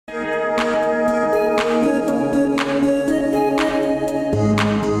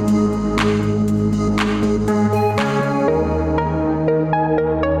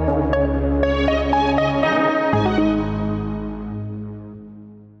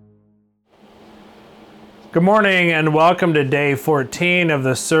Good morning and welcome to day 14 of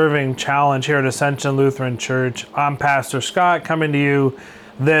the Serving Challenge here at Ascension Lutheran Church. I'm Pastor Scott coming to you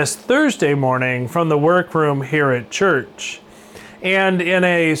this Thursday morning from the workroom here at church. And in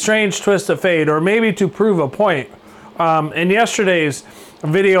a strange twist of fate, or maybe to prove a point, in yesterday's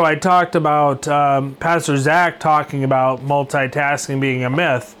video I talked about Pastor Zach talking about multitasking being a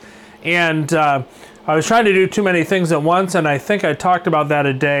myth. And I was trying to do too many things at once, and I think I talked about that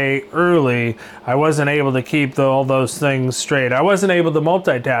a day early. I wasn't able to keep all those things straight. I wasn't able to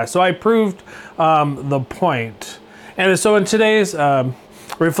multitask, so I proved the point. And so in today's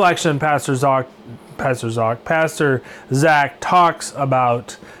reflection, Pastor Zach talks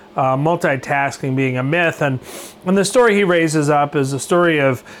about multitasking being a myth, and the story he raises up is the story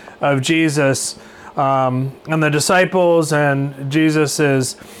of Jesus and the disciples, and Jesus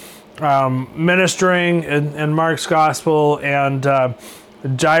is ministering in Mark's gospel, and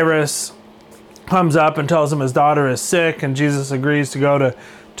Jairus comes up and tells him his daughter is sick, and Jesus agrees to go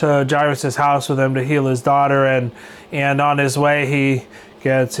to Jairus' house with him to heal his daughter, and on his way he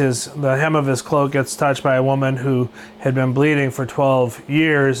gets the hem of his cloak gets touched by a woman who had been bleeding for 12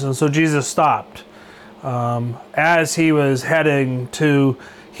 years, and so Jesus stopped. As he was heading to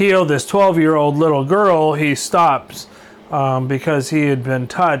heal this 12-year-old little girl, he stops because he had been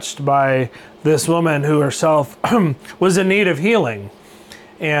touched by this woman who herself was in need of healing.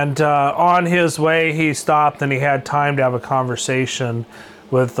 And on his way, he stopped and he had time to have a conversation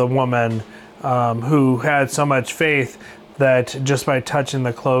with the woman who had so much faith that just by touching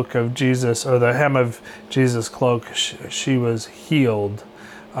the cloak of Jesus, or the hem of Jesus' cloak, she was healed.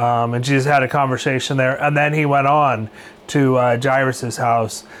 And Jesus had a conversation there. And then he went on to Jairus'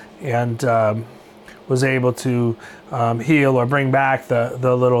 house and was able to heal or bring back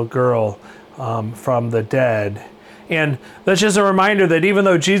the little girl from the dead. And that's just a reminder that even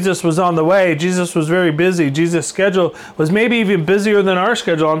though Jesus was on the way, Jesus was very busy. Jesus' schedule was maybe even busier than our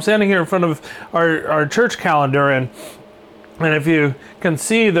schedule. I'm standing here in front of our church calendar, and if you can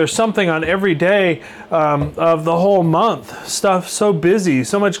see, there's something on every day of the whole month. Stuff so busy,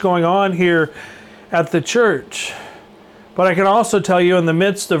 so much going on here at the church. But I can also tell you, in the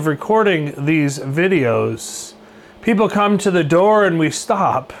midst of recording these videos, people come to the door and we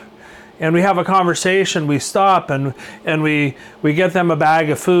stop. And we have a conversation, we stop, and we get them a bag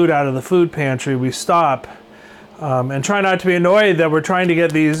of food out of the food pantry, we stop. And try not to be annoyed that we're trying to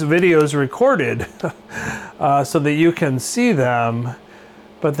get these videos recorded so that you can see them,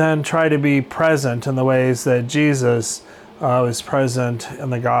 but then try to be present in the ways that Jesus is present in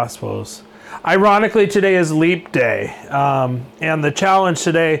the Gospels. Ironically, today is Leap Day, and the challenge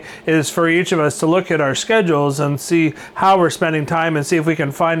today is for each of us to look at our schedules and see how we're spending time and see if we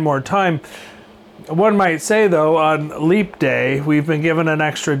can find more time. One might say, though, on Leap Day, we've been given an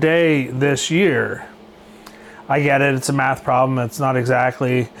extra day this year. I get it, it's a math problem, it's not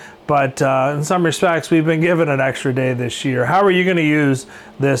exactly, but in some respects, we've been given an extra day this year. How are you going to use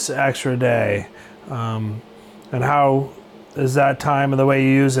this extra day? And how is that time and the way you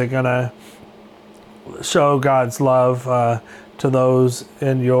use it going to show God's love to those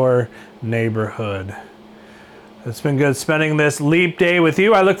in your neighborhood? It's been good spending this Leap Day with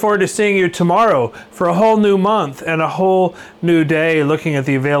you. I look forward to seeing you tomorrow for a whole new month and a whole new day looking at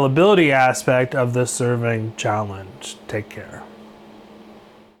the availability aspect of the Serving Challenge. Take care.